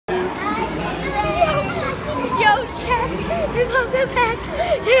welcome back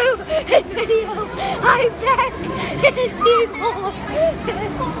to this video. I'm back in the sequel.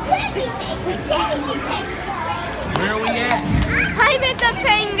 Where are we at? I'm at the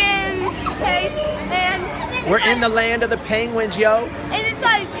Penguins place, and We're in the land of the penguins, yo. and it's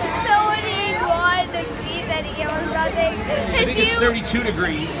like 31 degrees and it was nothing. I think it's 32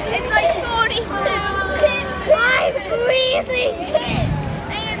 degrees. It's like 42. I'm freezing.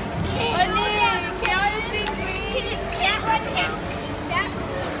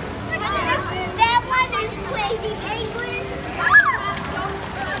 That one is crazy penguin.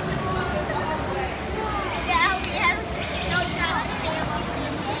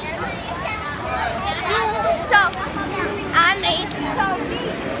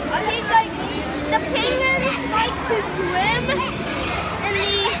 The penguins like to swim in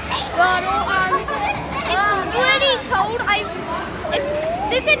the bottle. It's really cold.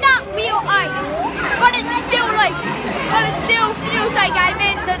 This is not real ice, but it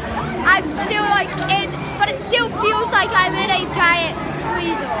still feels like I'm in a giant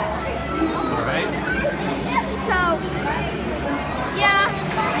freezer. Right? So, yeah.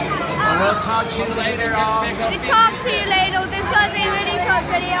 We'll talk to you later. We'll talk to you later. This was a really short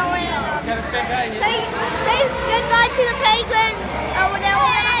video. Say goodbye to the penguins.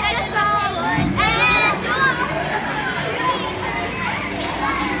 We're